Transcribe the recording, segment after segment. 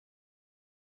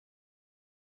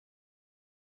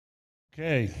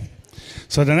Okay,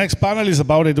 so the next panel is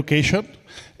about education.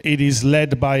 It is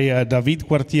led by David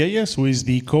Cuartielles, who is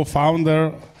the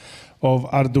co-founder of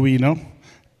Arduino.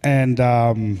 And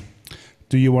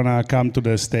do you want to come to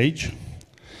the stage?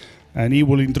 And he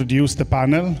will introduce the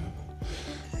panel.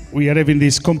 We are having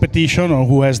this competition on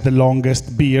who has the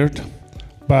longest beard,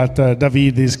 but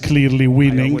David is clearly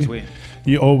winning. I always win.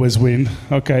 You always win,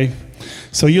 okay.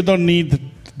 So you don't need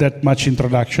that much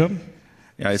introduction.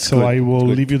 Yeah, it's so good. I will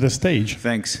leave you the stage.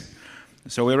 Thanks.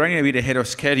 So we're running a bit ahead of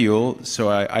schedule. So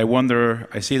I wonder,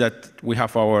 I see that we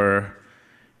have our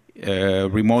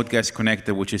remote guest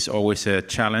connected, which is always a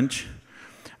challenge.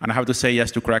 And I have to say,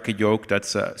 just to crack a joke,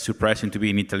 that's surprising to be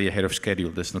in Italy ahead of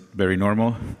schedule. That's not very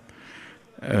normal.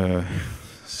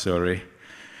 Sorry.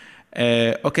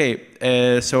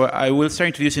 Okay, so I will start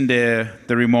introducing the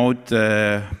remote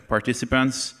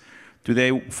participants.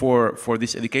 Today, for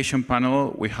this education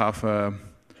panel, we have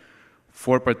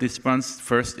 4 participants.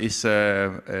 First is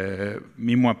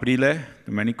Mimmo Aprile,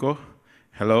 Domenico.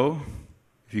 Hello.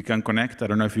 If you can connect, I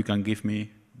don't know if you can give me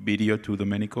video to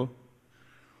Domenico.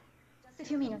 Just a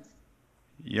few minutes.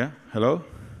 Yeah, hello.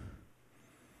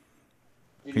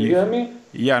 Can you hear me?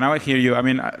 Yeah, now I hear you. I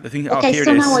mean, I think Okay, here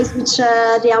so it is. now I switch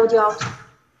the audio out.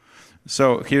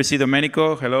 So here you see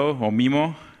Domenico, hello, or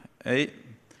Mimmo. Hey,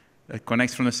 that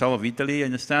connects from the south of Italy, I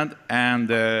understand. And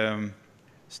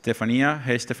Stefania.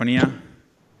 Hey, Stefania.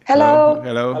 Hello.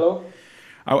 Hello. Hello.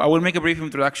 I will make a brief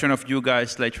introduction of you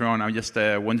guys later on. I just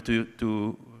wanted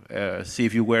to see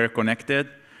if you were connected.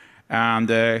 And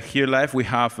here live we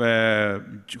have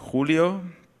Julio.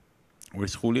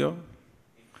 Where's Julio?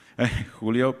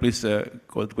 Julio, please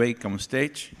go away, come on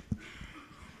stage.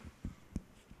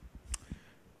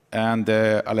 And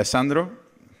Alessandro,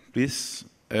 please.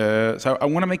 So I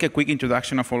want to make a quick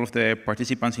introduction of all of the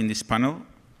participants in this panel.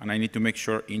 And I need to make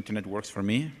sure internet works for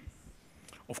me.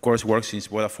 Of course, works since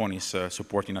Vodafone is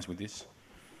supporting us with this.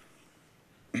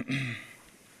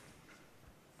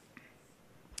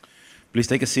 Please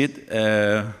take a seat.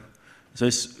 So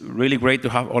it's really great to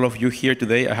have all of you here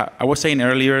today. I was saying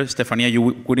earlier, Stefania,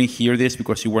 you couldn't hear this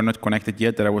because you were not connected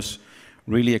yet, that I was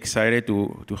really excited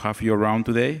to have you around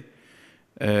today.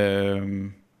 I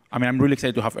mean, I'm really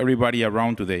excited to have everybody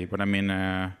around today, but I mean,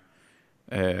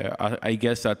 I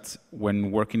guess that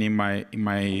when working in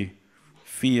my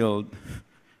field,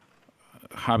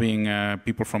 having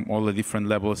people from all the different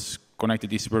levels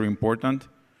connected is very important.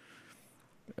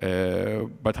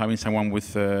 But having someone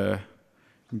with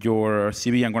your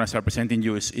CV, I'm going to start presenting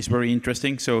you, is very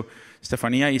interesting. So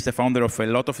Stefania is the founder of a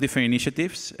lot of different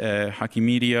initiatives,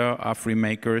 Hackidemia, Aprile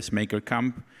Makers, Maker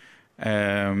Camp.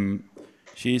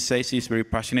 She says she's very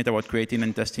passionate about creating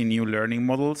and testing new learning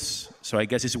models. So I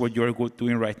guess it's what you're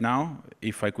doing right now,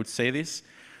 if I could say this.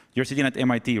 You're sitting at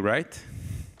MIT, right?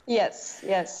 Yes,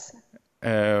 yes.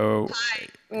 Hi,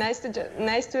 nice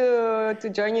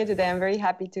to join you today. I'm very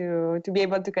happy to be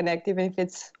able to connect, even if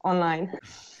it's online.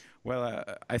 Well,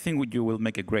 I think you will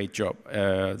make a great job.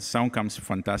 Sound comes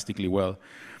fantastically well.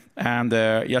 And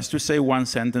just to say one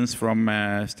sentence from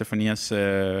Stefania's,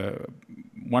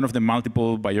 one of the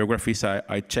multiple biographies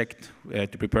I checked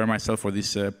to prepare myself for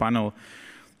this panel,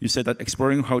 you said that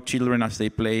exploring how children, as they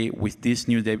play with these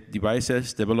new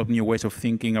devices, develop new ways of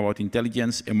thinking about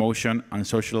intelligence, emotion, and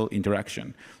social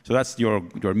interaction. So that's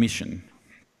your mission.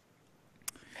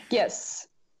 Yes.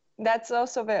 That's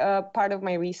also a part of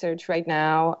my research right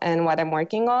now and what I'm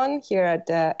working on here at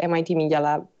the MIT Media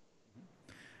Lab.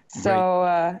 So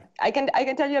I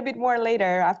can tell you a bit more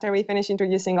later after we finish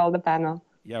introducing all the panel.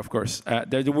 Yeah, of course.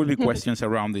 There will be questions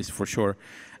around this for sure.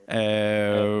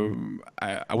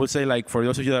 I would say, like, for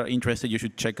those of you that are interested, you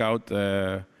should check out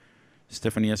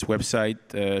Stefania's website.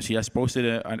 She has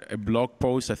posted a blog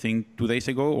post, I think, 2 days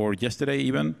ago or yesterday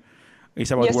even.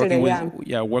 It's about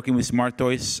working with smart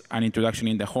toys and introduction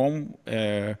in the home.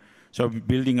 So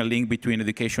building a link between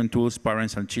education tools,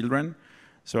 parents, and children.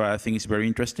 So I think it's very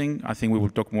interesting. I think we will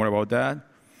talk more about that.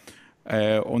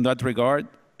 On that regard,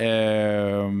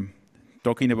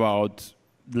 talking about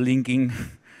linking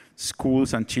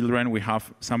schools and children, we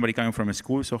have somebody coming from a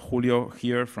school. So Julio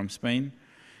here from Spain.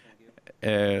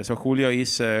 So Julio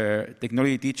is a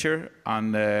technology teacher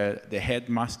and the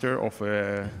headmaster of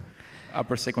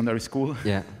upper secondary school.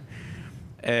 Yeah.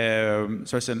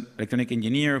 So as an electronic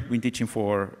engineer, been teaching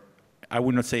for, I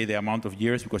would not say the amount of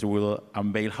years because we will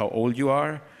unveil how old you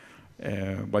are,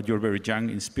 but you're very young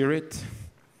in spirit.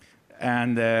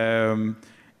 And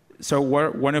so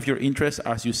one of your interests,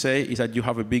 as you say, is that you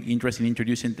have a big interest in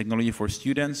introducing technology for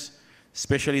students.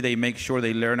 Especially they make sure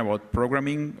they learn about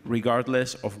programming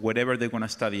regardless of whatever they're going to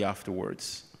study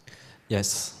afterwards.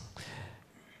 Yes.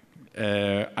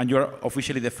 And you're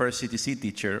officially the first CTC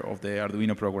teacher of the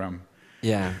Arduino program.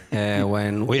 Yeah,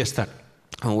 when we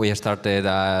started,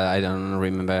 I don't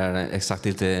remember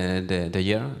exactly the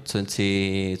year,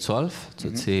 2012,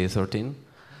 2013.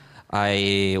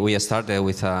 We started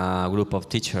with a group of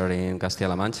teachers in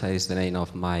Castilla-La Mancha, is the name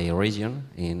of my region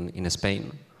in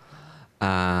Spain.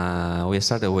 We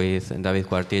started with David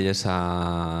Cuartielles,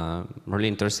 a really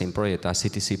interesting project, a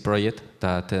CTC project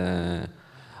that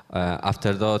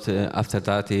after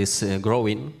that is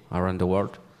growing around the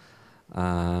world.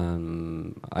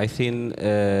 I think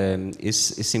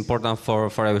it's important for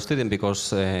our students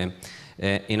because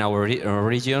in our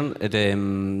region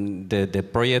the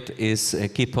project is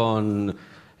keep on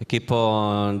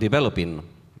developing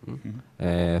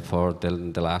for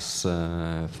the last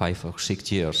 5 or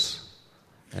 6 years.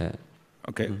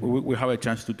 Okay, we have a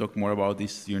chance to talk more about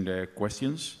this during the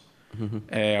questions.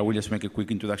 I will just make a quick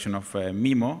introduction of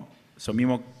Mimmo. So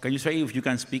Mimmo, can you say if you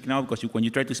can speak now? Because when you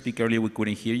tried to speak earlier, we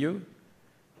couldn't hear you.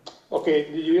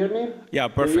 Okay, did you hear me? Yeah,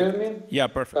 perfect. Did you hear me? Yeah,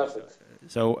 perfect. Perfect.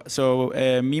 So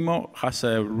Mimmo has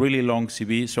a really long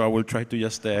CV, so I will try to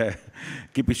just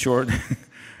keep it short.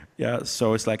 Yeah,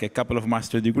 so it's like a couple of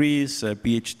master degrees, a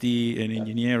PhD in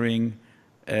engineering,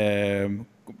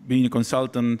 being a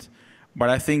consultant. But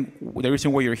I think the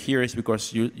reason why you're here is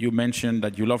because you mentioned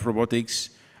that you love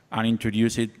robotics and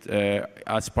introduce it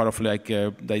as part of like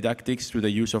didactics through the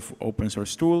use of open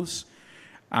source tools.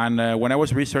 And when I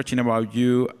was researching about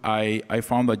you, I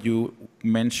found that you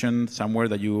mentioned somewhere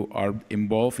that you are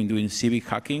involved in doing civic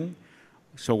hacking.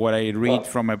 So what I read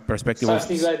from a perspective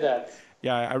something like that.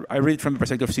 Yeah, I read from the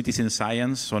perspective of citizen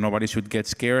science, so nobody should get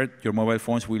scared. Your mobile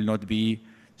phones will not be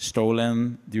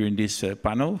stolen during this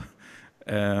panel.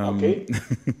 Okay.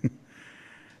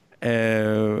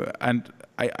 And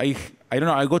I don't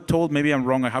know, I got told, maybe I'm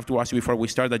wrong, I have to ask you before we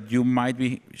start, that you might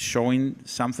be showing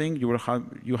something. You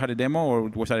had a demo, or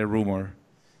was that a rumor?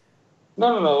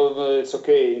 No, it's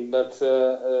okay. But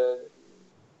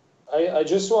I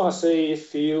just want to say,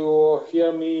 if you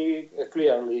hear me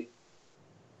clearly.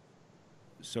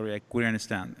 Sorry, I couldn't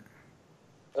understand.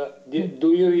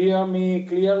 Do you hear me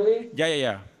clearly?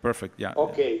 Yeah. Perfect, yeah.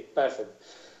 Okay, perfect.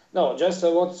 No, just I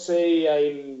want to say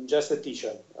I'm just a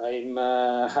teacher.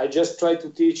 I just try to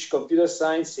teach computer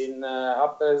science in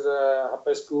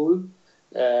upper school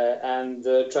and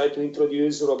try to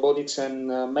introduce robotics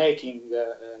and making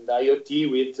and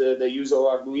IoT with the use of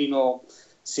Arduino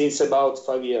since about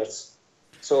 5 years.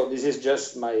 So this is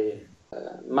just my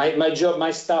job,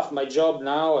 my job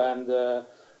now, and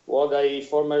what I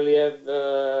formerly have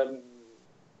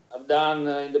done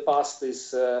in the past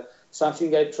is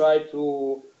something I try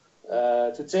to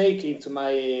take into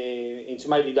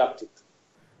my didactic.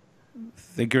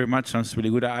 Thank you very much. Sounds really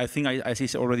good. I think I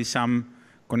see already some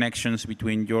connections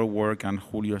between your work and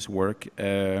Julio's work.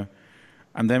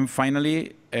 And then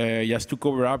finally, just to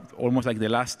cover up almost like the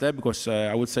last step, because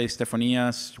I would say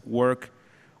Stefania's work,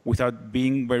 without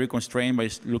being very constrained by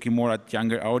looking more at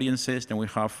younger audiences, then we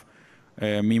have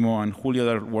Mimmo and Julio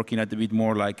that are working at a bit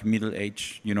more like middle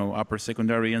age, upper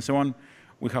secondary and so on.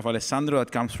 We have Alessandro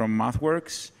that comes from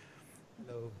MathWorks.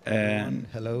 Hello. And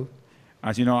hello.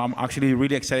 As you know, I'm actually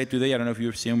really excited today. I don't know if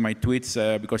you've seen my tweets,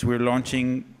 because we're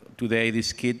launching today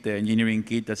this kit, the engineering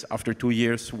kit, that's after 2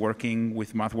 years working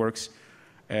with MathWorks.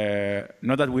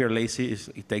 Not that we are lazy,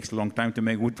 it takes a long time to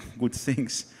make good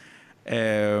things.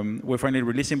 We're finally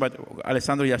releasing, but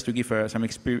Alessandro, just to give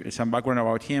some background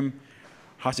about him,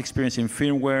 has experience in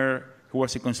firmware, who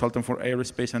was a consultant for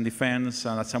aerospace and defense,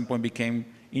 and at some point became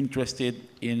interested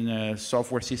in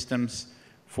software systems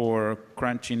for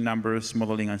crunching numbers,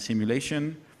 modeling, and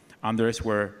simulation. And there's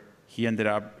where he ended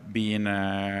up being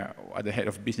at the head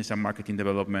of business and marketing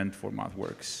development for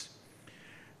MathWorks.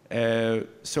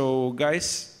 So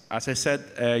guys, as I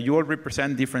said, you all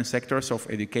represent different sectors of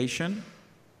education.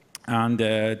 And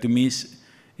to me, it's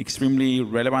extremely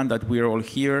relevant that we are all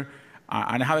here.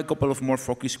 And I have a couple of more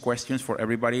focused questions for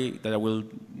everybody that I will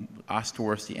ask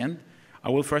towards the end. I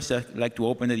will first like to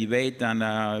open the debate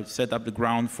and set up the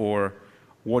ground for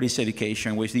what is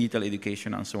education, what is digital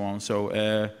education, and so on. So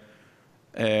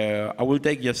I will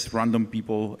take just random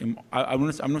people.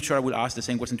 I'm not sure I will ask the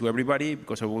same question to everybody,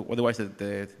 because otherwise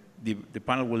the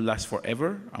panel will last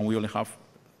forever, and we only have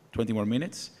 20 more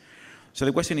minutes. So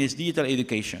the question is digital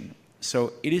education.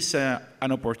 So it is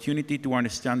an opportunity to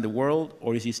understand the world,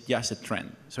 or is it just a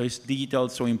trend? So is digital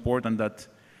so important that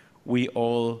we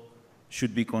all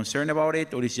should be concerned about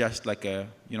it, or is it just like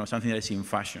something that is in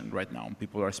fashion right now, and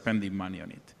people are spending money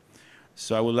on it?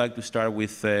 So I would like to start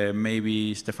with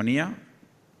maybe Stefania.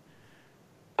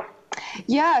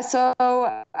 Yeah, so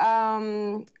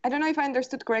I don't know if I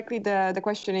understood correctly. The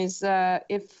question is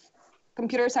if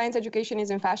computer science education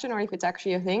is in fashion or if it's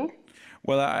actually a thing.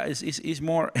 Well, it's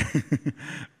more.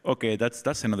 Okay,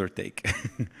 that's another take.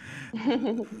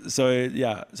 So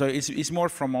yeah, so it's more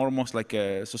from almost like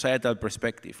a societal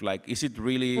perspective. Like, is it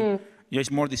really? Yeah,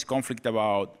 it's more this conflict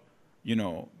about,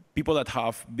 people that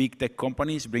have big tech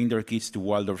companies bring their kids to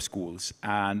Waldorf schools,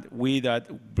 and we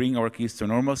that bring our kids to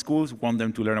normal schools want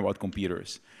them to learn about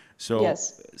computers. So,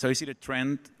 Yes. so is it a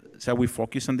trend? Shall we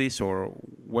focus on this, or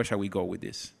where shall we go with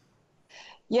this?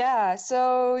 Yeah,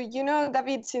 so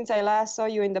David, since I last saw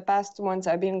you in the past months,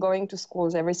 I've been going to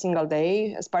schools every single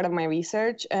day as part of my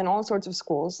research, and all sorts of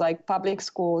schools, like public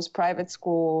schools, private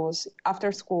schools,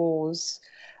 after schools,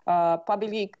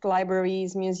 public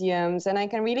libraries, museums, and I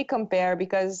can really compare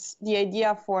because the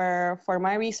idea for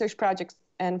my research projects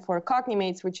and for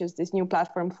Cognimates, which is this new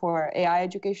platform for AI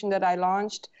education that I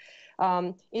launched,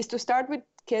 is to start with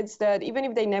kids that even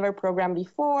if they never programmed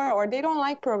before or they don't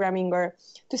like programming, or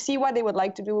to see what they would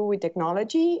like to do with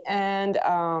technology and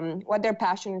what they're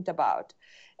passionate about.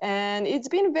 And it's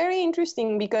been very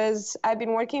interesting because I've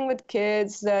been working with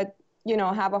kids that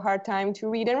have a hard time to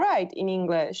read and write in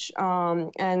English,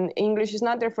 and English is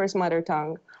not their first mother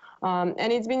tongue.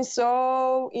 And it's been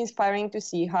so inspiring to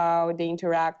see how they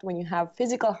interact when you have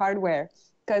physical hardware,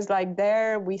 because like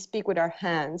there we speak with our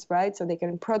hands, right? So they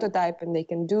can prototype and they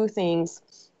can do things.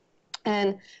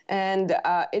 And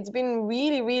it's been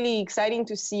really, really exciting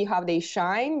to see how they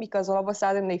shine, because all of a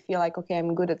sudden they feel like, okay,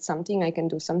 I'm good at something, I can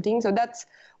do something. So that's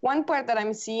one part that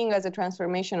I'm seeing as a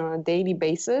transformation on a daily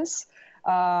basis.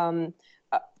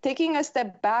 Taking a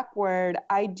step backward,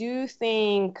 I do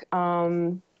think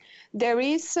there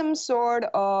is some sort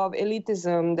of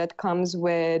elitism that comes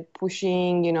with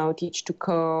pushing, teach to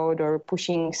code, or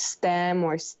pushing STEM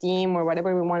or STEAM or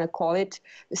whatever we want to call it.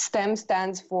 STEM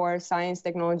stands for science,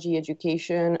 technology,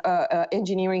 education,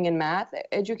 engineering and math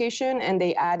education, and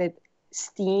they added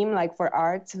STEAM, like for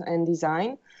arts and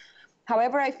design.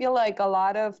 However, I feel like a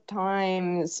lot of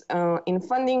times in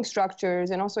funding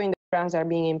structures and also in the programs that are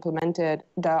being implemented,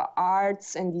 the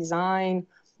arts and design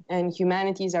and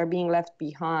humanities are being left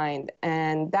behind.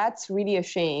 And that's really a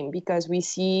shame, because we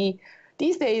see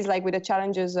these days, like with the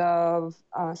challenges of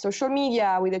social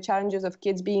media, with the challenges of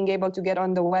kids being able to get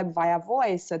on the web via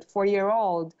voice at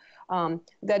 4-year-old,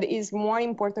 that is more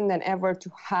important than ever to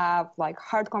have like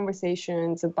hard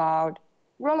conversations about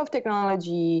role of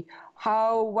technology,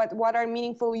 what are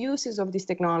meaningful uses of this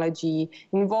technology,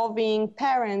 involving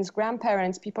parents,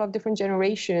 grandparents, people of different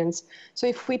generations. So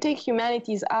if we take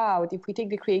humanities out, if we take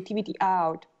the creativity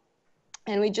out,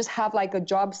 and we just have like a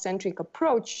job-centric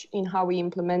approach in how we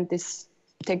implement this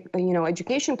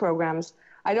education programs,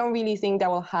 I don't really think that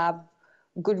will have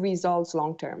good results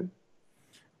long term.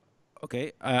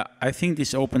 Okay, I think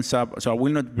this opens up, so I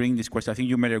will not bring this question. I think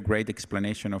you made a great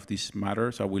explanation of this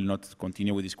matter, so I will not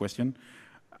continue with this question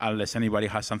unless anybody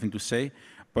has something to say.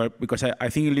 But because I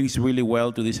think it links really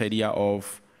well to this idea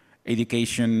of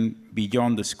education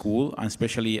beyond the school, and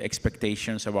especially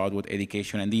expectations about what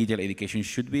education and digital education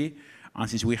should be. And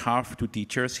since we have two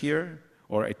teachers here,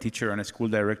 or a teacher and a school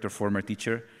director, former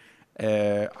teacher,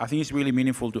 I think it's really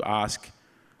meaningful to ask,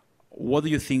 what do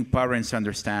you think parents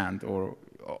understand or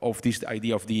of this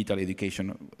idea of digital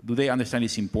education? Do they understand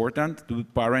it's important? Do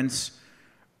parents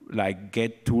like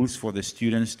get tools for the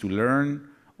students to learn,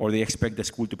 or they expect the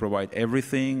school to provide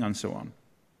everything, and so on?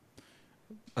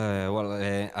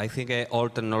 I think all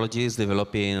technology is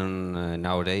developing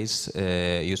nowadays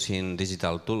using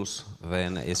digital tools.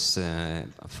 Then it's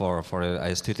for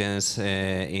students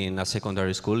in a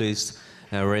secondary school is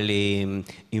really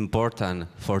important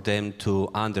for them to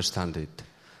understand it,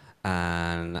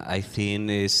 and I think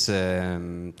it's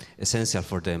essential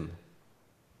for them.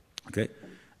 Okay,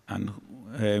 and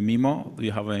Mimmo, do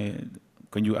you have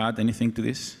can you add anything to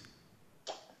this?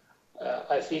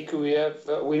 I think we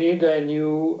need a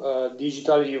new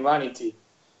digital humanity.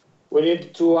 We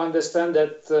need to understand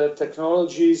that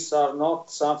technologies are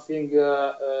not something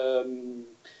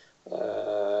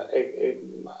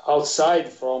outside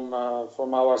from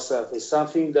ourselves. It's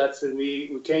something that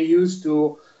we can use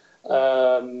to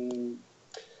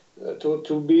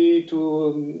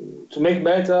make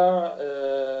better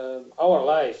our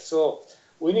life. So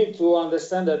we need to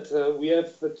understand that we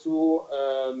have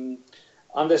to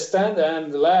understand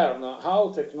and learn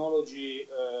how technology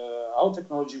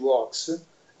works,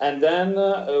 and then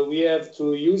we have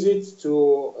to use it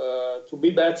to be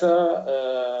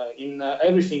better in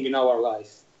everything in our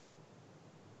life.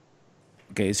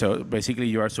 Okay, so basically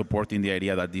you are supporting the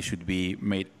idea that this should be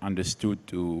made understood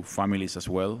to families as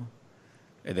well?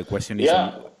 The question is,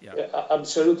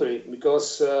 absolutely,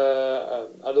 because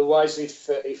otherwise,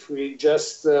 if we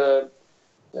just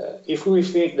if we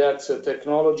think that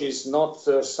technology is not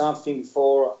something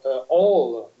for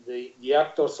all the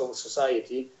actors of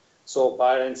society, so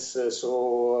parents,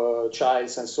 so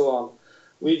childs, and so on,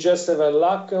 we just have a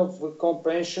lack of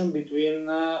comprehension between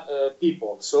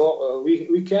people. So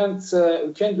we can't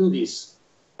do this.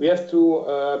 We have to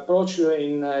approach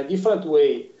in a different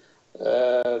way,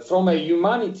 from a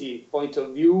humanity point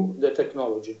of view, the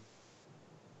technology.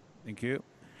 Thank you.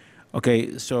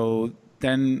 Okay, so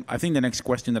then I think the next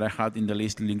question that I had in the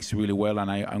list links really well, and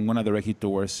I'm going to direct it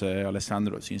towards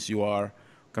Alessandro, since you are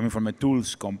coming from a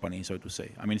tools company, so to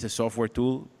say. I mean, it's a software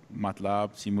tool,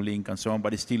 MATLAB, Simulink, and so on,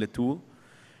 but it's still a tool.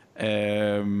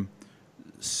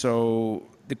 So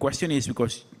the question is,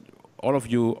 because all of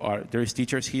you are, there is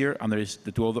teachers here, and there is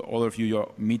the two other of you are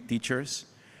meet teachers.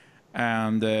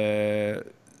 And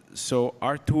so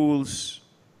are tools,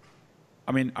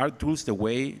 are tools the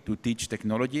way to teach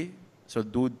technology? So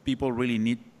do people really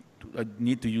need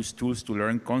to use tools to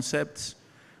learn concepts?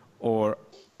 Or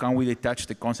can we detach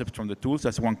the concepts from the tools?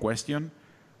 That's one question.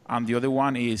 And the other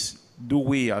one is, do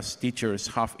we as teachers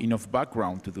have enough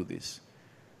background to do this?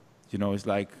 You know, it's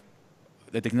like,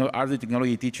 are the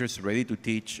technology teachers ready to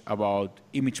teach about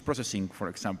image processing, for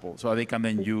example, so they can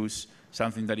then use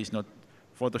something that is not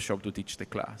Photoshop to teach the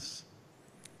class?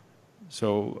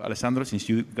 So, Alessandro, since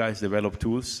you guys develop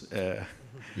tools,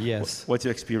 yes. What's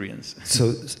your experience?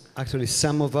 So, actually,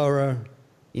 some of our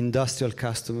industrial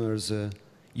customers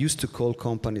used to call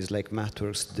companies like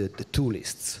MathWorks the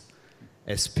toolists,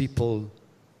 as people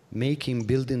making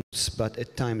buildings, but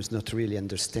at times not really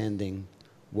understanding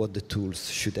what the tools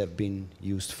should have been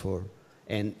used for.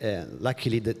 And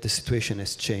luckily, the situation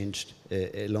has changed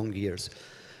along years.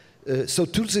 So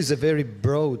tools is a very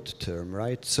broad term,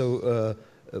 right? So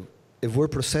a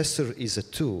word processor is a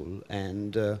tool,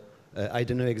 and I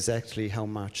don't know exactly how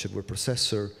much a word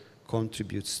processor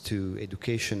contributes to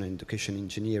education and education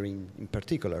engineering in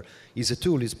particular. Is a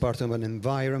tool, is part of an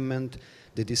environment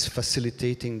that is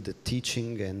facilitating the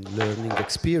teaching and learning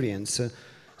experience.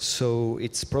 So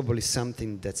it's probably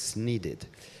something that's needed.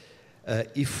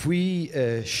 If we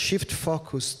shift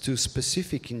focus to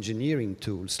specific engineering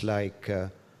tools like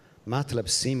MATLAB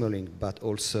Simulink, but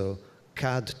also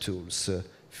CAD tools,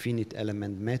 finite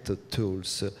element method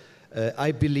tools,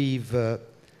 I believe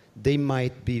they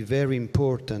might be very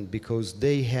important because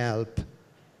they help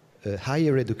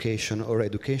higher education or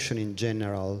education in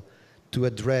general to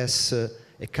address a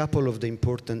couple of the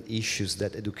important issues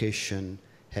that education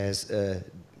has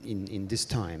in these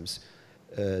times.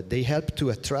 They help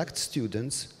to attract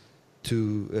students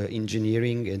to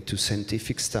engineering and to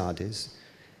scientific studies.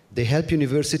 They help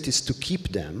universities to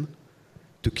keep them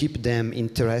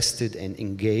interested and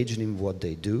engaged in what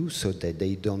they do so that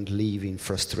they don't live in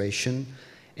frustration.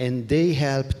 And they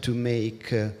help to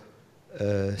make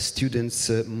students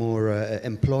more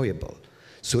employable.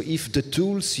 So if the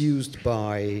tools used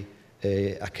by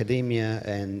academia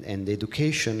and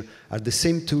education are the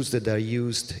same tools that are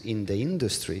used in the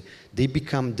industry, they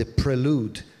become the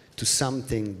prelude to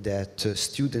something that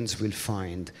students will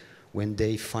find when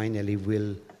they finally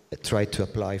will try to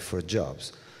apply for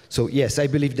jobs. So yes, I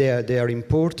believe they are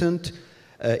important.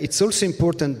 It's also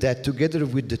important that together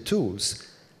with the tools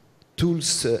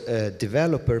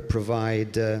developer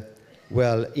provide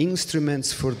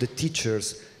instruments for the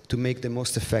teachers to make the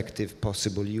most effective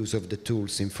possible use of the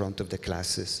tools in front of the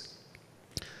classes.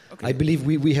 Okay. I believe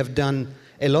we have done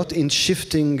a lot in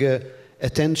shifting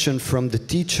attention from the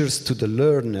teachers to the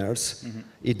learners. Mm-hmm.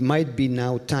 It might be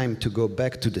now time to go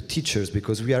back to the teachers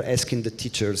because we are asking the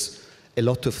teachers a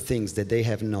lot of things that they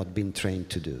have not been trained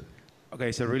to do. Okay,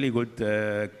 it's a really good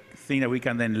thing that we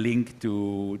can then link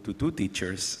to two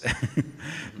teachers.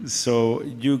 So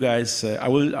you guys, I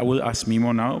will ask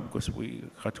Mimmo now because we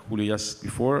had Julio just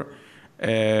before.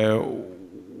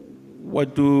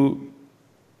 What do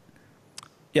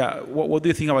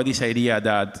you think about this idea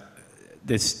that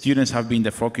the students have been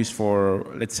the focus for,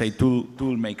 let's say,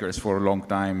 tool makers for a long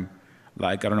time?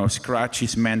 Like, I don't know, Scratch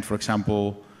is meant, for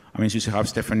example, I mean, you have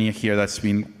Stefania here that's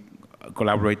been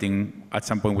collaborating at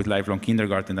some point with Lifelong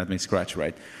Kindergarten that makes Scratch,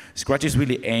 right? Scratch is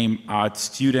really aimed at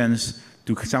students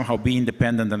to somehow be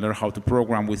independent and learn how to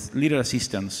program with little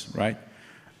assistance, right?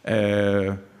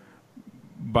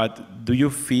 But do you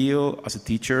feel as a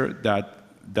teacher that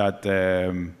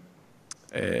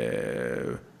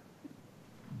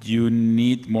you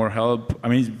need more help? I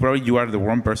mean, probably you are the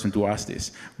wrong person to ask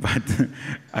this, but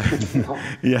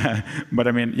yeah. But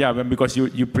I mean, yeah, because you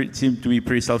seem to be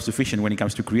pretty self-sufficient when it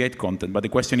comes to create content. But the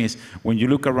question is, when you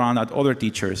look around at other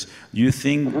teachers, do you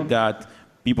think that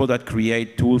people that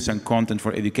create tools and content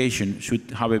for education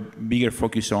should have a bigger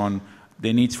focus on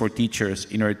the needs for teachers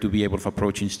in order to be able to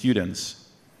approaching students?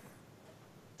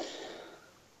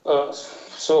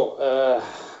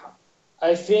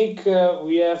 I think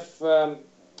we have a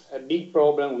big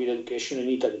problem with education in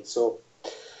Italy. So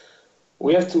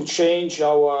we have to change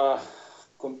our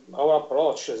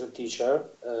approach as a teacher.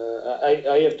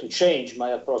 I have to change my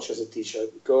approach as a teacher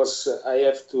because I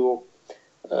have to.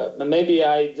 Maybe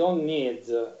I don't need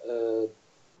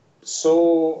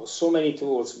so many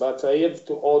tools, but I have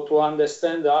to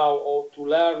understand how to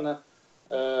learn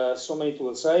so many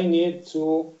tools. I need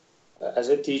to, as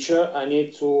a teacher, I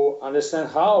need to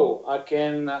understand how I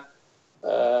can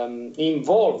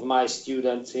involve my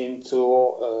students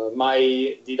into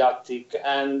my didactic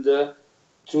and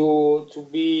to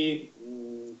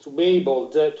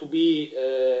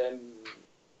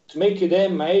make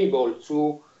them able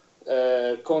to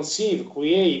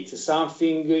create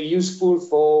something useful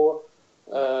for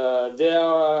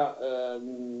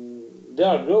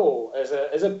their growth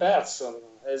as a person,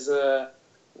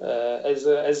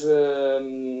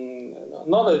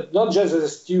 not just as a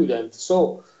student.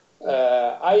 So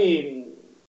I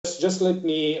just let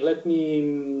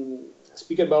me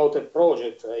speak about a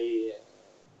project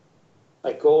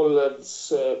I call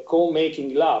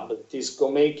co-making lab. It is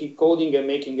coding and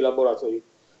making laboratory.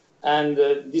 And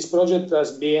this project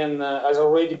has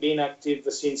already been active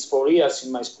since 4 years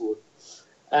in my school.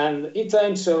 And it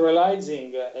aims at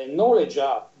realizing a knowledge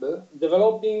hub,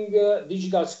 developing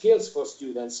digital skills for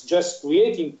students, just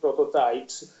creating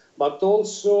prototypes, but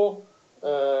also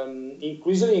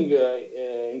increasingly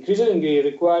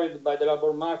required by the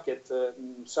labor market,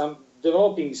 some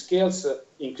developing skills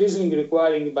increasingly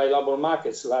required by labor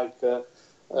markets, like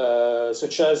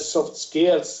such as soft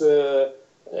skills,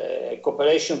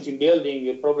 cooperation, team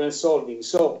building, problem solving.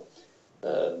 So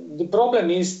the problem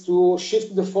is to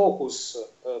shift the focus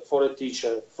for a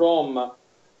teacher from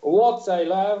what I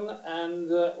learn and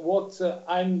what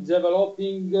I'm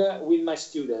developing with my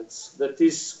students. That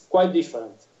is quite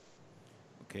different.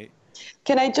 Okay.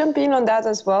 Can I jump in on that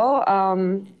as well?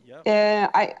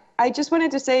 I just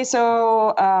wanted to say,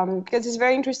 so because it's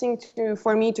very interesting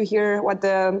for me to hear what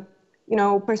the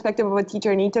perspective of a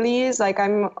teacher in Italy is. Like,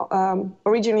 I'm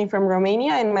originally from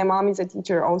Romania, and my mom is a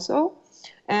teacher also.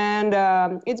 And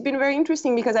it's been very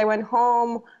interesting because I went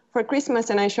home for Christmas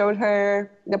and I showed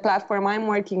her the platform I'm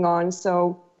working on.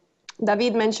 So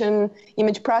David mentioned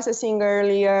image processing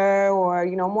earlier, or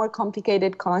more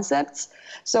complicated concepts.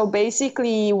 So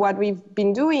basically what we've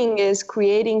been doing is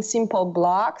creating simple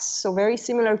blocks, so very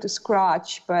similar to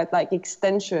Scratch, but like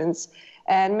extensions,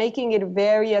 and making it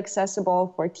very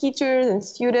accessible for teachers and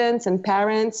students and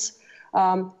parents,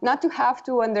 not to have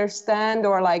to understand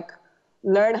or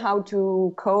learn how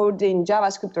to code in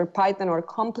JavaScript or Python or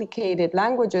complicated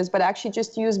languages, but actually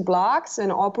just use blocks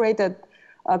and operate at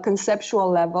a conceptual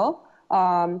level.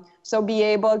 So be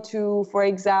able to, for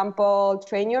example,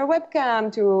 train your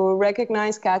webcam to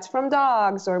recognize cats from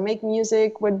dogs, or make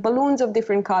music with balloons of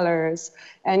different colors.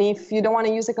 And if you don't want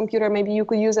to use a computer, maybe you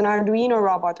could use an Arduino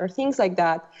robot or things like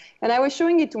that. And I was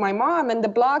showing it to my mom, and the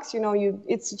blocks,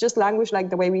 it's just language like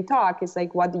the way we talk. It's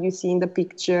like, what do you see in the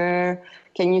picture?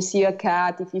 Can you see a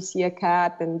cat? If you see a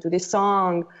cat, then do this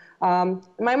song.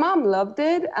 My mom loved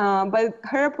it, but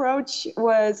her approach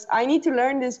was, I need to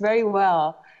learn this very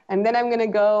well, and then I'm going to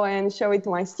go and show it to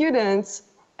my students.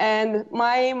 And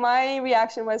my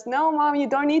reaction was, no, Mom, you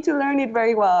don't need to learn it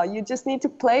very well. You just need to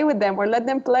play with them, or let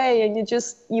them play, and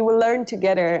you will learn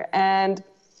together. And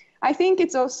I think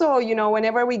it's also,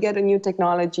 whenever we get a new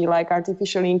technology like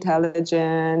artificial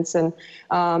intelligence, and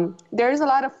there's a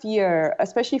lot of fear,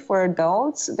 especially for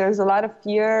adults. There's a lot of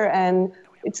fear, and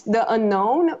it's the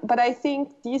unknown. But I think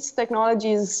these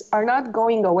technologies are not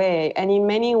going away. And in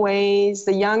many ways,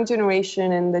 the young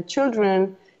generation and the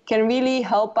children can really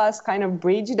help us kind of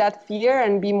bridge that fear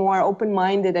and be more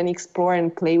open-minded and explore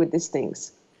and play with these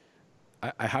things.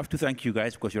 I have to thank you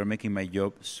guys, because you're making my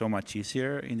job so much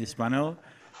easier in this panel,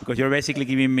 because you're basically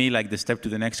giving me the step to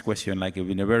the next question,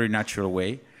 in a very natural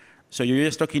way. So you're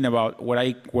just talking about what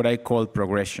I call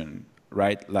progression,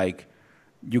 right? Like,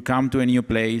 you come to a new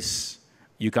place,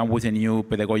 you come with a new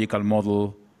pedagogical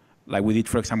model, like we did,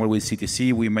 for example, with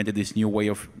CTC. We invented this new way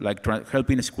of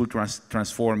helping a school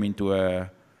transform into a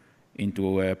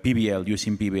PBL,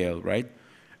 using PBL, right?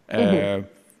 Mm-hmm.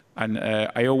 And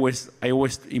I always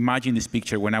imagine this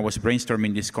picture when I was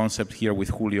brainstorming this concept here with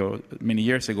Julio many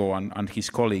years ago and his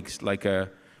colleagues, because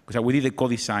we did a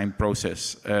co-design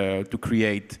process to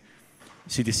create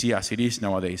CTC as it is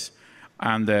nowadays.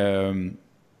 And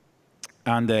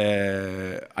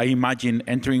I imagine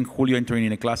Julio entering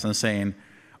in a class and saying,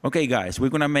 okay, guys, we're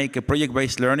going to make a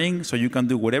project-based learning so you can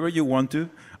do whatever you want to.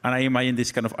 And I imagine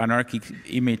this kind of anarchic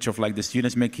image of like the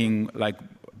students making like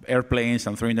airplanes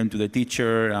and throwing them to the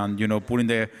teacher and, you know, putting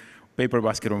the paper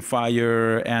basket on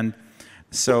fire. And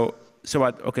so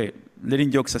okay, letting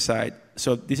jokes aside,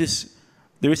 so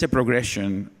there is a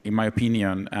progression, in my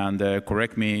opinion, and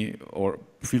correct me or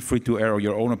feel free to air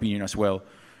your own opinion as well,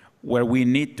 where we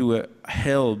need to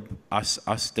help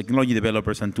as technology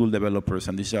developers and tool developers,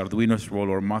 and this is Arduino's role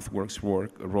or MathWorks'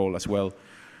 role as well,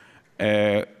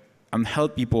 and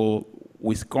help people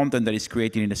with content that is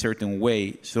created in a certain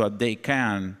way so that they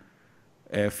can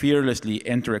fearlessly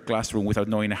enter a classroom without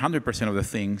knowing 100% of the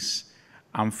things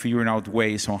and figuring out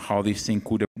ways on how this thing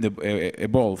could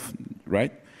evolve,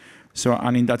 right? So,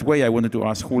 and in that way, I wanted to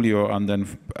ask Julio, and then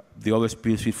the others,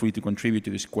 please feel free to contribute to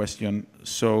this question.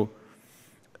 So,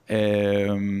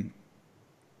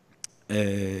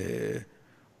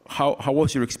 how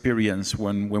was your experience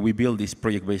when we built this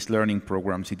project-based learning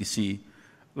program, CTC?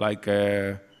 Like,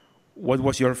 what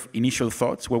was your initial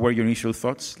thoughts? What were your initial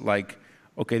thoughts? Like,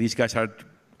 okay, these guys are,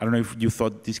 I don't know if you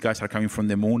thought these guys are coming from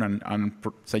the moon and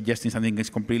suggesting something that's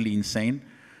completely insane.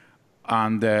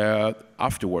 And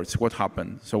afterwards, what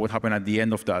happened? So what happened at the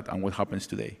end of that, and what happens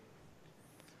today?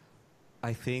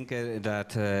 I think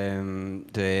that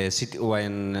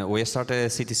when we started a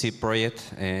CTC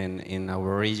project in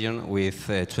our region with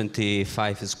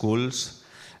 25 schools,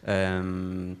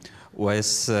 was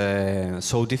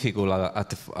so difficult at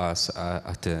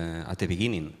the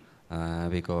beginning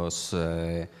because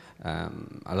a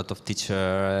lot of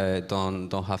teachers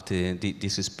don't have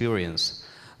this experience.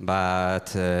 But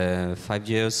 5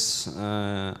 years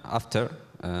after,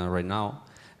 right now,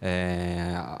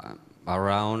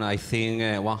 around, I think,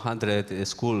 100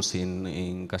 schools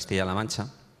in Castilla-La Mancha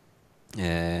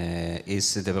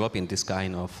is developing this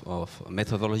kind of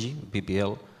methodology,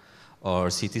 BPL, or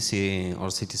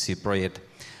CTC project.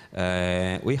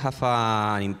 We have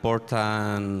an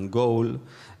important goal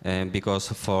because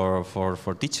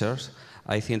for teachers,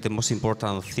 I think the most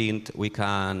important thing we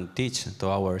can teach to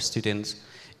our students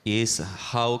is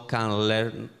how can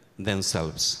learn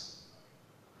themselves.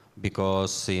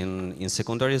 Because in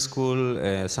secondary school,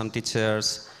 some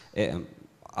teachers,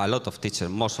 a lot of teachers,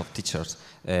 most of teachers,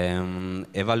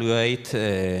 evaluate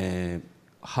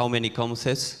how many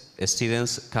concepts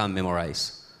students can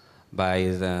memorize.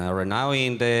 But right now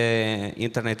in the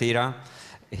internet era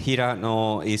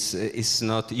no, is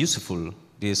not useful,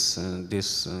 this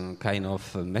kind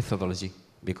of methodology,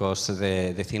 because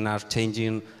the things are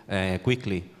changing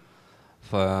quickly.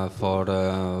 Therefore,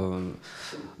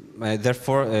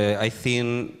 I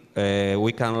think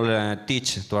we can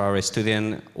teach to our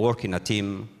students, work in a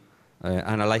team,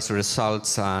 analyze the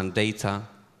results and data,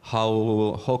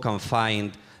 how can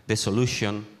find the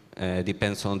solution,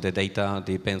 depends on the data,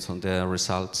 depends on the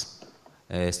results,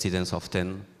 students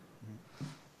often.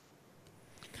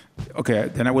 Okay,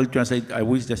 then I will translate. I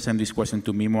will just send this question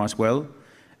to Mimmo as well.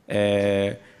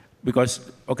 Because,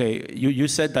 okay, you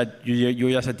said that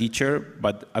you're just a teacher,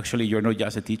 but actually you're not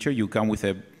just a teacher. You come with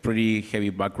a pretty heavy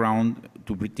background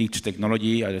to teach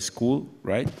technology at a school,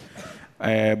 right?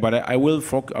 But I will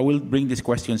bring this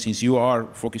question, since you are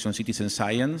focused on citizen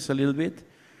science a little bit.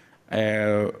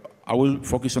 I will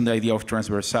focus on the idea of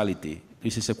transversality.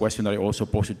 This is a question that I also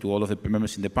posed to all of the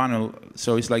members in the panel.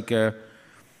 So it's like, okay,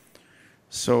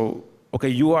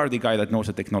 you are the guy that knows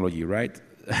the technology, right?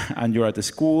 And you're at the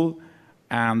school.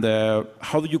 And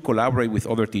how do you collaborate with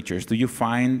other teachers? Do you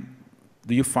find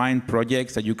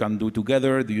projects that you can do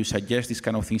together? Do you suggest these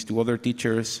kind of things to other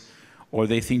teachers, or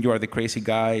they think you are the crazy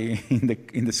guy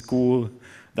in the school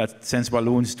that sends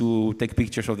balloons to take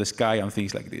pictures of the sky and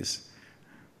things like this?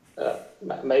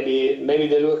 Maybe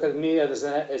they look at me as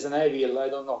an evil. I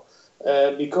don't know,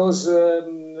 because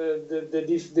the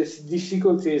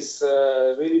difficulty is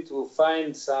really to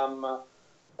find some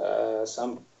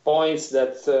points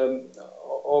that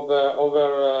over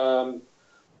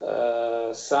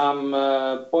some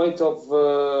point of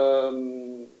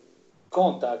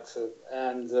contact,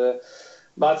 and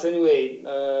but anyway,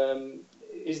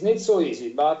 it's not so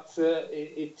easy, but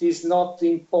it is not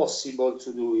impossible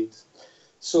to do it.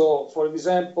 So, for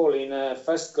example, in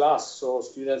first class, so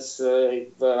students are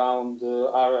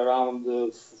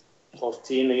around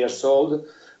 14 years old,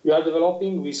 we are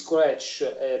developing with Scratch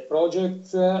a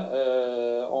project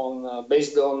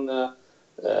based on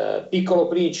Piccolo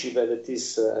Principe, that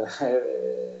is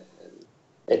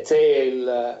a tale,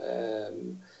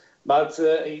 but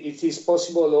it is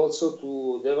possible also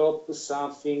to develop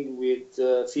something with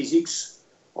physics,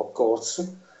 of course,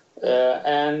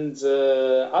 and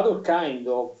other kind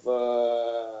of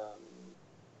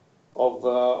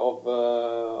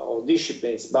of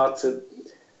disciplines. But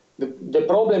the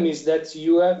problem is that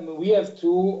we have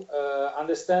to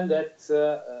understand that,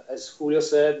 as Julio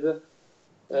said,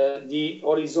 the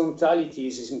horizontality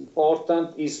is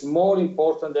important, is more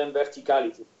important than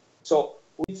verticality. So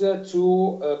we need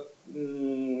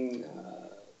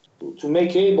to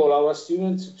make able our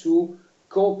students to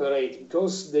cooperate,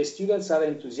 because the students are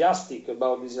enthusiastic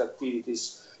about these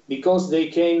activities, because they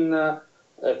can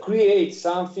create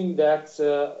something that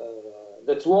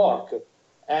that work,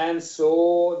 and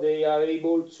so they are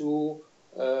able to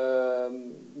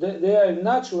they are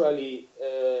naturally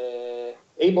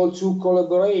able to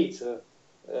collaborate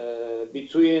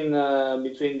between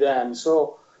them.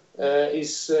 So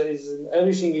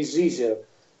everything is easier.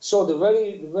 So the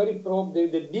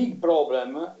big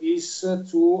problem is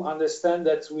to understand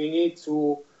that we need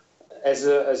to,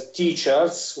 as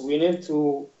teachers, we need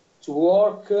to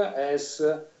work as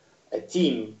a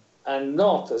team and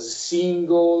not as a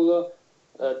single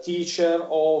teacher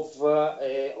of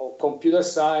computer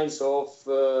science, of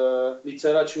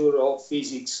literature, of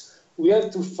physics. We have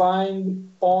to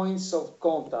find points of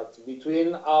contact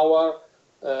between our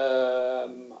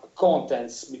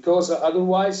contents, because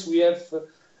otherwise we have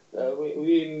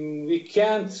we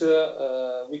can't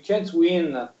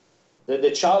win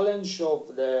the challenge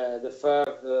of the fair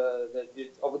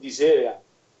of this area.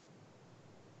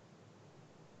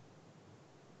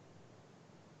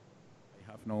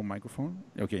 I have no microphone.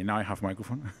 Okay, now I have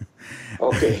microphone.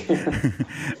 Okay.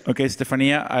 Okay,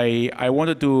 Stefania, I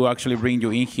wanted to actually bring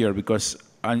you in here because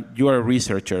you are a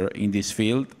researcher in this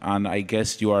field, and I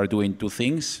guess you are doing two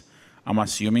things, I'm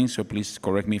assuming, so please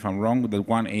correct me if I'm wrong. The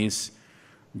one is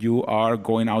you are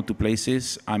going out to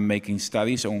places and making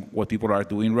studies on what people are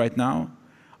doing right now,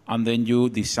 and then you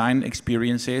design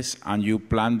experiences and you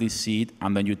plant the seed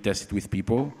and then you test it with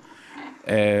people.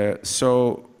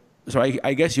 So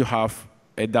I guess you have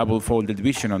a double-folded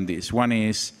vision on this. One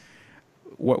is,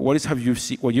 what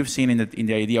you've seen in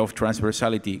the idea of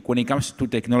transversality when it comes to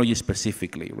technology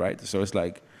specifically, right? So it's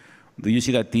like, do you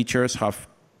see that teachers have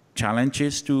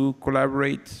challenges to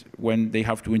collaborate when they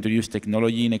have to introduce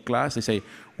technology in a class? They say,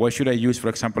 why should I use, for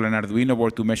example, an Arduino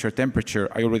board to measure temperature?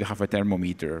 I already have a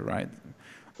thermometer, right?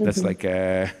 Mm-hmm.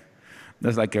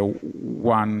 That's like a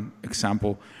one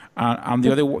example. On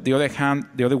the other hand,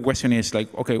 the other question is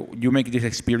like, okay, you make these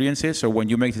experiences. So when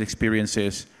you make these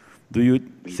experiences, do you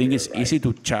think it's easy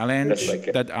to challenge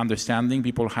that understanding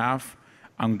people have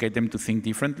and get them to think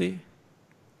differently?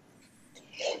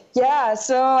 Yeah,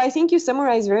 so I think you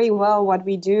summarized very well what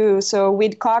we do. So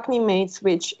with Cognimates,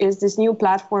 which is this new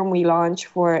platform we launched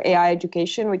for AI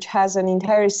education, which has an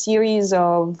entire series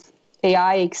of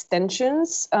AI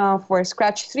extensions for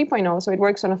Scratch 3.0. So it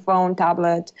works on a phone,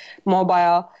 tablet,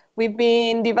 mobile. We've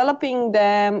been developing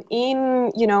them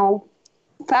in,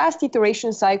 fast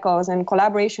iteration cycles and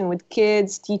collaboration with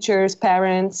kids, teachers,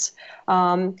 parents.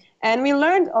 And we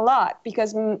learned a lot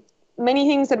because many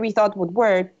things that we thought would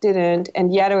work didn't,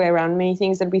 and the other way around, many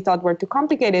things that we thought were too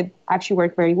complicated actually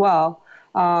worked very well.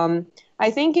 I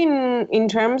think in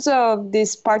terms of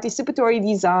this participatory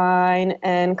design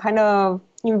and kind of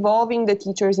involving the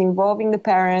teachers, involving the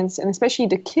parents, and especially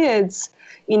the kids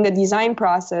in the design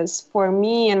process, for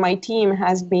me and my team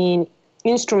has been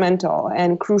instrumental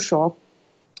and crucial.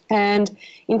 And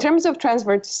in terms of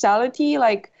transversality,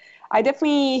 I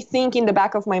definitely think in the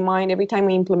back of my mind every time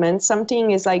we implement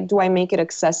something is like, do I make it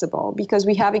accessible? Because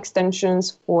we have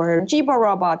extensions for Jibo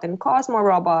Robot and Cosmo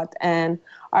Robot and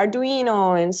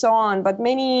Arduino and so on, but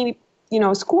many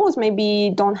schools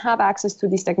maybe don't have access to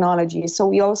these technologies. So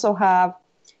we also have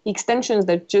extensions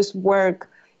that just work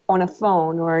on a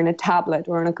phone or in a tablet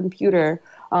or on a computer,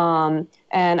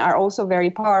 and are also very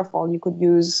powerful. You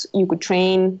could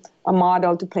train a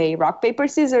model to play rock, paper,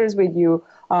 scissors with you.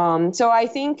 So I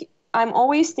think I'm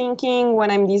always thinking when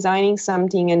I'm designing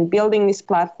something and building this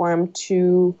platform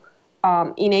to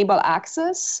enable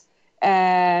access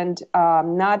and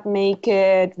not make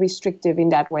it restrictive in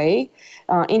that way.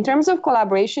 In terms of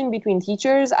collaboration between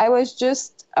teachers, I was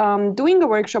just doing a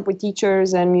workshop with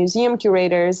teachers and museum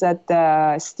curators at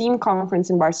the STEAM conference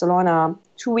in Barcelona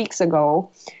 2 weeks ago.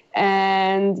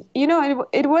 And,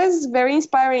 it was very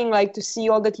inspiring, to see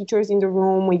all the teachers in the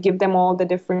room. We give them all the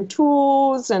different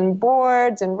tools and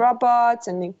boards and robots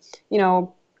and,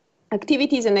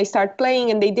 activities, and they start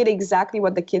playing, and they did exactly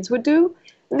what the kids would do.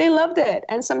 And they loved it.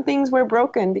 And some things were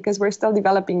broken because we're still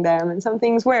developing them, and some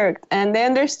things worked. And they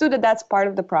understood that that's part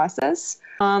of the process.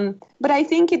 But I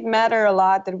think it mattered a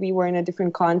lot that we were in a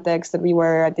different context, that we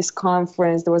were at this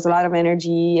conference. There was a lot of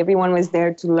energy. Everyone was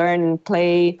there to learn and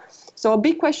play. So a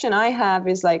big question I have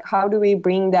is like, how do we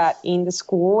bring that in the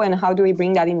school and how do we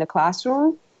bring that in the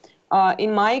classroom?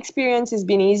 In my experience, it's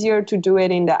been easier to do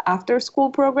it in the after-school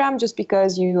program just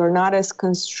because you are not as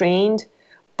constrained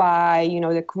by, you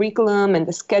know, the curriculum and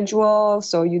the schedule.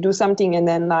 So you do something and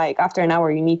then like after an hour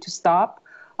you need to stop.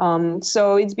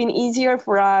 So it's been easier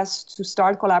for us to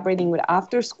start collaborating with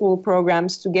after-school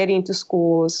programs to get into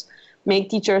schools, make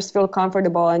teachers feel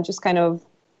comfortable and just kind of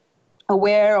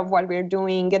aware of what we're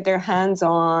doing, get their hands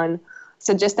on,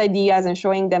 suggest ideas and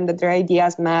showing them that their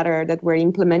ideas matter, that we're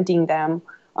implementing them.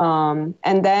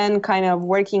 And then kind of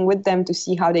working with them to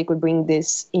see how they could bring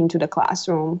this into the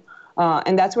classroom.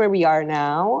 And that's where we are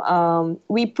now.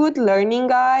 We put learning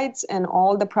guides and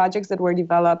all the projects that were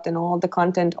developed and all the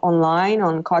content online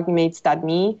on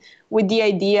cognimates.me with the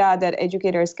idea that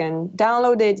educators can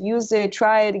download it, use it,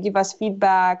 try it, give us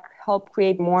feedback, help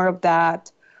create more of that.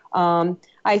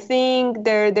 I think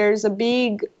there's a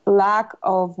big lack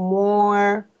of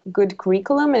more good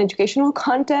curriculum and educational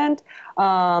content.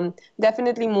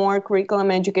 Definitely more curriculum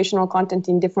and educational content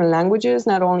in different languages,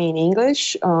 not only in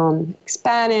English,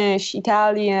 Spanish,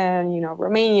 Italian, you know,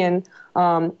 Romanian.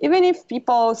 Even if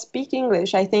people speak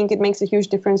English, I think it makes a huge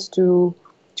difference to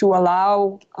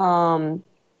allow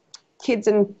kids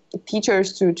and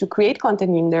teachers to create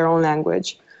content in their own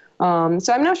language. So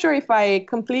I'm not sure if I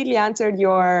completely answered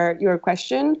your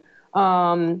question.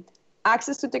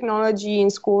 Access to technology in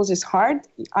schools is hard.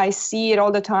 I see it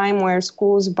all the time where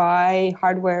schools buy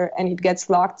hardware and it gets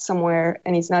locked somewhere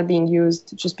and it's not being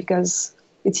used just because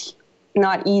it's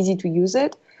not easy to use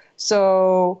it.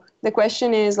 So the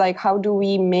question is like, how do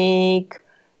we make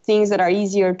things that are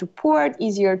easier to port,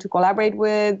 easier to collaborate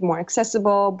with, more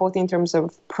accessible, both in terms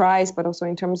of price, but also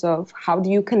in terms of how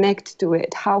do you connect to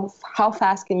it? How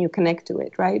fast can you connect to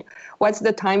it, right? What's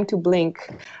the time to blink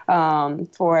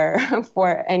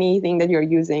for anything that you're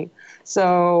using?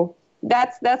 So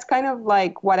that's kind of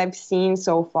like what I've seen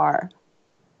so far.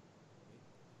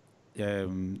 I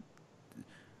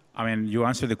mean, you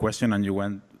answered the question and you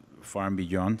went far and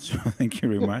beyond, so thank you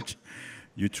very much.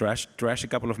 You trashed a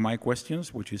couple of my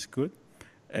questions, which is good.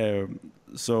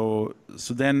 So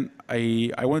then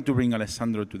I wanted to bring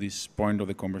Alessandro to this point of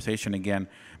the conversation again,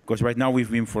 because right now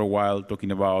we've been for a while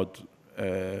talking about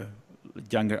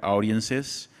younger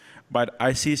audiences, but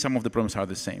I see some of the problems are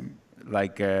the same.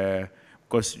 Like,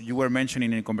 because you were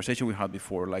mentioning in a conversation we had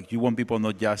before, like you want people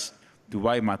not just to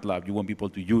buy MATLAB, you want people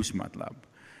to use MATLAB,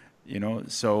 you know?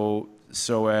 So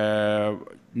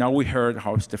now we heard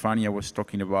how Stefania was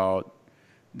talking about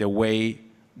the way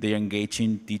they engage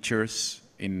in teachers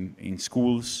in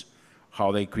schools,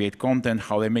 how they create content,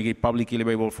 how they make it publicly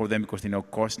available for them because they know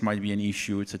cost might be an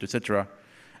issue, et cetera, et cetera.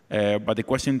 But the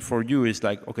question for you is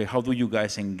like, okay, how do you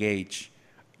guys engage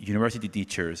university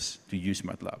teachers to use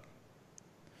MATLAB?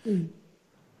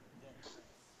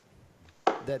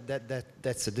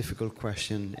 That's a difficult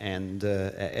question, and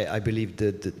I believe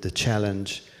the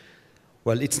challenge,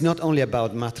 well, it's not only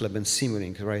about MATLAB and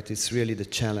Simulink, right? It's really the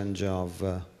challenge of,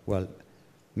 well,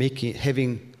 making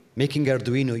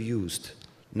Arduino used,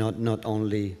 not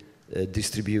only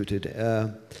distributed.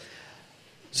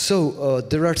 So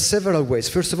there are several ways.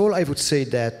 First of all, I would say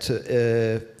that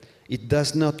it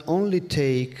does not only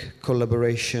take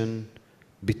collaboration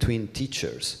between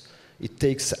teachers. It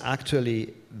takes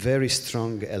actually very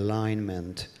strong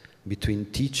alignment between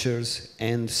teachers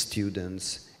and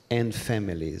students and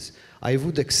families. I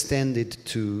would extend it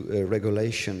to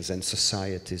regulations and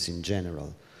societies in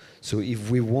general. So if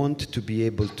we want to be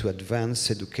able to advance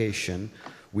education,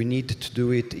 we need to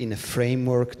do it in a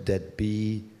framework that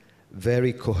be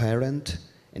very coherent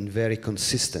and very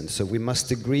consistent. So we must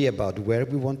agree about where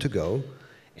we want to go,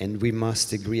 and we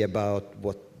must agree about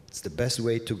what's the best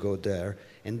way to go there,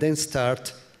 and then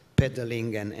start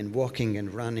pedaling and walking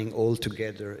and running all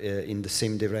together in the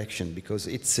same direction, because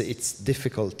it's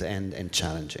difficult and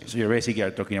challenging. So you're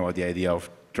basically talking about the idea of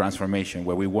transformation,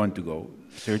 where we want to go.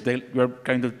 So you're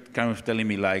kind of telling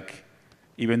me, like,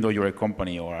 even though you're a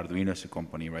company or Arduino is a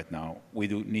company right now, we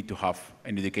do need to have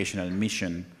an educational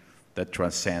mission that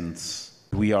transcends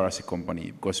who we are as a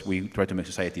company, because we try to make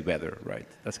society better, right?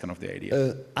 That's kind of the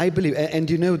idea. I believe, and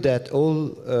you know that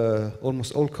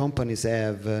almost all companies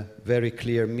have very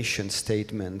clear mission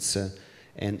statements,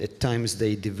 and at times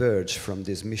they diverge from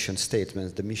these mission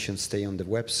statements. The missions stay on the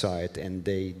website and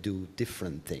they do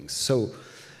different things. So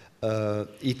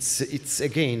it's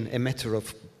again a matter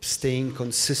of staying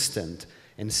consistent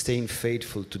and staying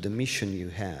faithful to the mission you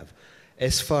have.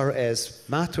 As far as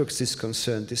MathWorks is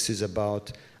concerned, this is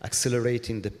about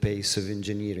accelerating the pace of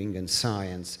engineering and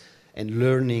science and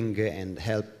learning and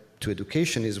help to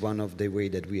education is one of the way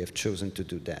that we have chosen to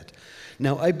do that.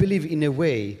 Now, I believe in a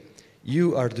way,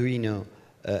 you, Arduino,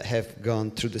 have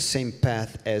gone through the same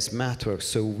path as MathWorks.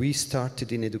 So we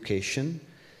started in education,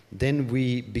 then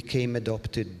we became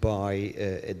adopted by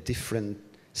a different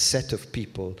set of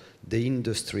people, the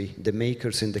industry, the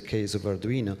makers in the case of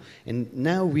Arduino. And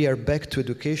now we are back to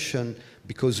education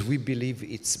because we believe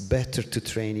it's better to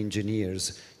train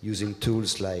engineers using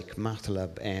tools like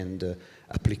MATLAB and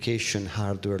application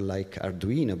hardware like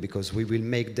Arduino, because we will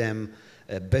make them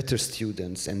better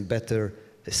students and better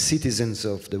citizens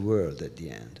of the world at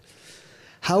the end.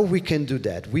 How we can do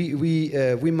that?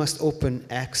 We must open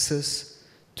access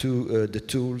to the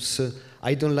tools.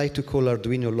 I don't like to call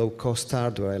Arduino low-cost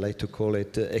hardware. I like to call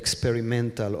it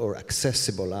experimental or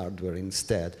accessible hardware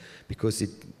instead, because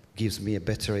it gives me a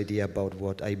better idea about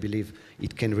what I believe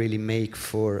it can really make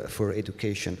for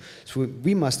education. So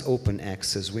we must open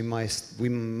access. We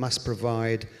must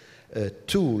provide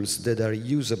tools that are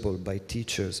usable by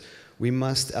teachers. We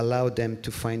must allow them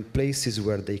to find places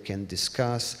where they can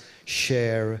discuss,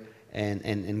 share,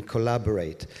 and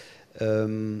collaborate.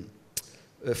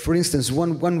 For instance,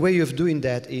 one way of doing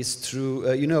that is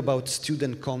through, you know about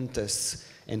student contests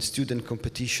and student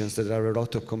competitions. There are a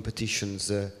lot of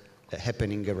competitions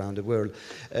happening around the world.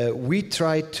 We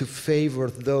try to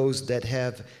favor those that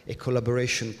have a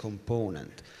collaboration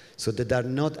component, so that are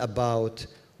not about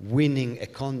winning a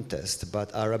contest,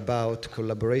 but are about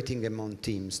collaborating among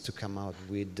teams to come out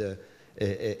with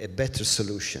a better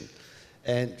solution.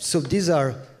 And so these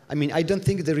are, I mean, I don't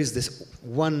think there is this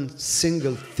one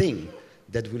single thing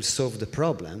that will solve the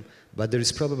problem, but there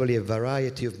is probably a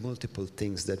variety of multiple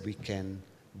things that we can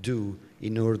do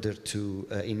in order to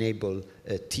enable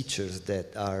teachers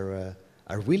that are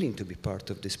willing to be part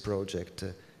of this project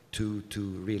to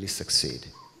really succeed.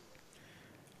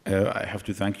 I have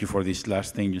to thank you for this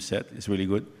last thing you said. It's really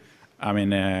good. I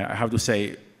mean, I have to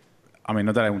say, I mean,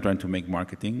 not that I'm trying to make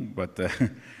marketing, but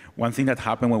one thing that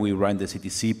happened when we ran the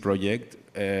CTC project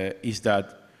is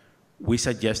that we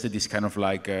suggested this kind of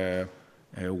like a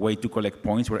way to collect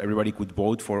points where everybody could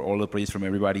vote for all the projects from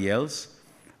everybody else.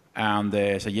 And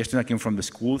the suggestion that came from the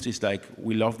schools is like,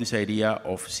 we love this idea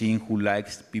of seeing who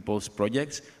likes people's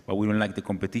projects, but we don't like the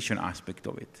competition aspect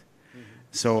of it. Mm-hmm.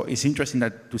 So it's interesting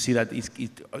to see that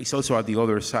it's also at the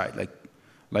other side.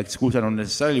 Like schools are not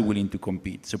necessarily willing to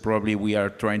compete. So probably we are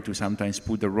trying to sometimes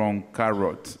put the wrong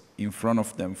carrot in front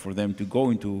of them for them to go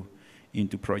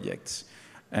into projects.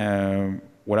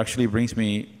 What actually brings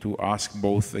me to ask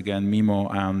both, again, Mimmo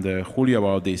and Julio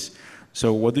about this.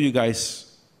 So what do you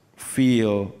guys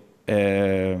feel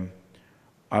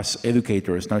as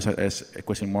educators, not as a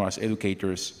question more as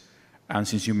educators, and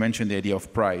since you mentioned the idea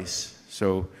of price,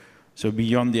 so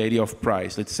beyond the idea of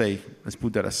price, let's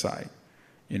put that aside,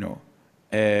 you know,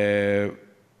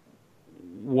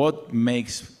 what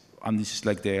makes, and this is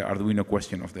like the Arduino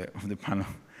question of the panel,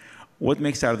 what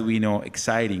makes Arduino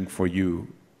exciting for you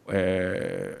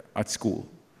at school?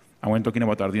 And when talking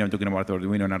about Arduino, I'm talking about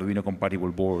Arduino and Arduino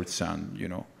compatible boards, and you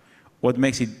know, what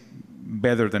makes it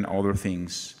better than other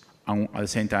things, and at the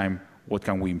same time, what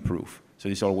can we improve? So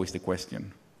this is always the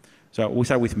question. So we'll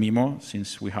start with Mimmo,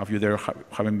 since we have you there,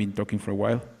 haven't been talking for a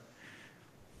while.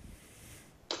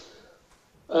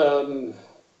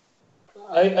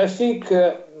 I think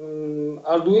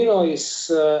Arduino is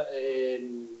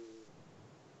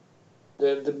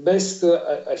the best.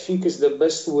 I think is the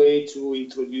best way to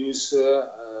introduce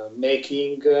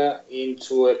making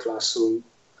into a classroom.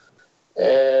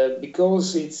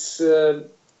 Because it's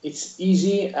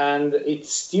easy and it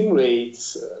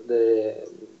stimulates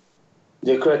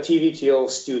the creativity of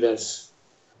students.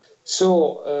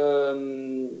 So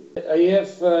I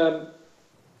have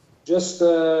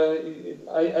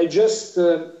I just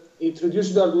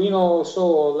introduced Arduino also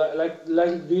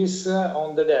like this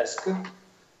on the desk.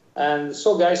 And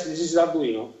so guys, this is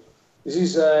Arduino. This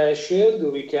is a shield.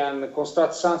 We can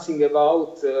construct something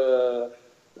about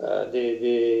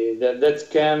that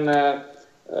can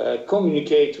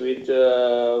communicate with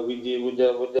the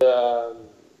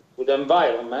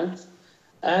environment,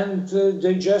 and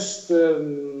they just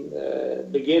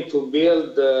begin to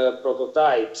build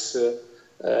prototypes,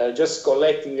 just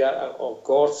collecting, of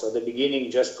course, at the beginning,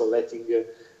 just collecting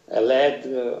a LED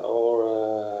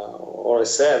or a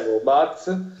servo, but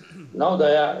now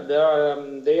they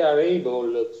are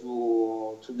able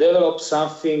to develop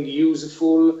something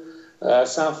useful.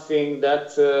 Something that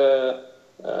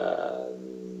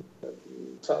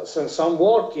some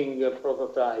working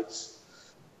prototypes.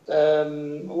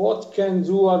 What can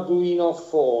do Arduino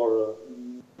for?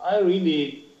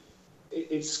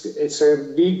 It's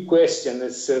a big question.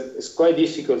 It's quite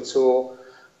difficult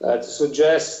to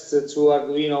suggest to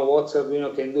Arduino what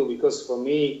Arduino can do, because for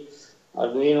me,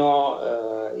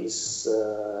 Arduino is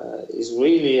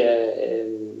really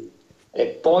a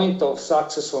point of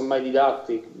success for my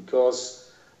didactic,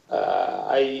 because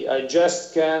I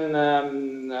just can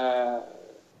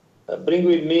bring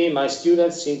with me my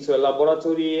students into a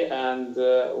laboratory, and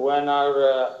when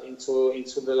are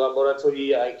into the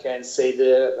laboratory, I can say,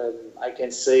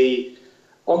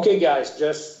 okay, guys,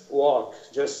 just work,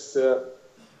 just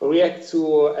react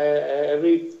to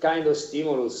every kind of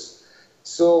stimulus.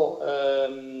 So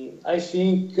I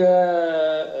think,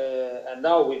 and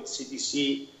now with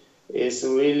CTC is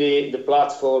really the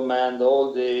platform, and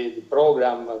all the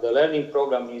program, the learning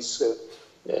program is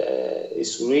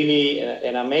really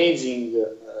an amazing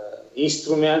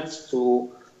instrument to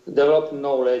develop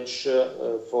knowledge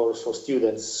for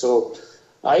students. So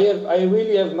I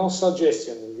really have no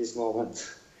suggestion in this moment.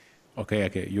 Okay,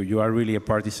 okay. You are really a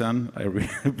partisan. I really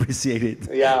appreciate it.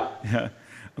 Yeah. Yeah.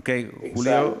 Okay, Exactly.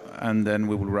 Julio, and then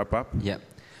we will wrap up. Yeah.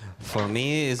 For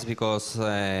me, it's because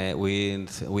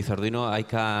with Arduino, I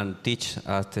can teach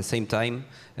at the same time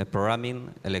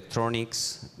programming,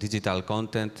 electronics, digital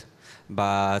content,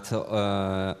 but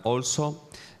also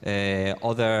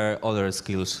other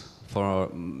skills for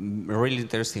really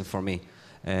interesting for me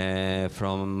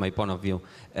from my point of view.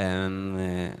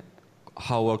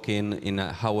 How work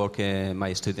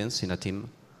my students in a team,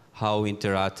 how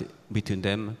interact between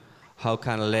them, how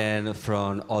can learn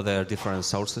from other different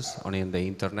sources on the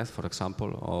internet, for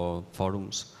example, or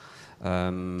forums.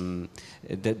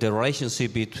 The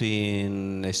relationship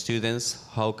between students,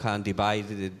 how can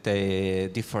divide the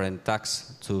different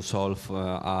tasks to solve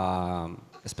a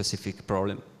specific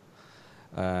problem.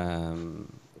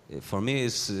 For me,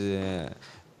 it's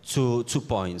two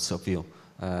points of view.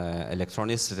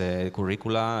 Electronics, the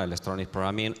curricula, electronic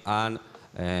programming, and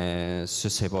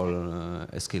sociable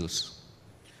skills.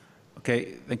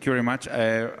 Okay, thank you very much.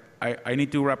 I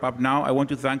need to wrap up now. I want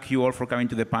to thank you all for coming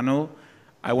to the panel.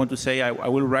 I want to say I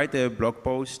will write a blog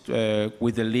post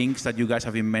with the links that you guys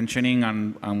have been mentioning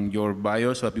and your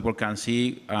bio, so that people can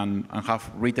see and have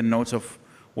written notes of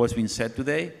what's been said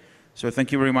today. So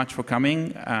thank you very much for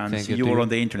coming, and see you all on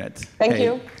the internet. Thank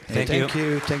you. Thank you.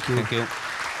 Thank you. Thank you.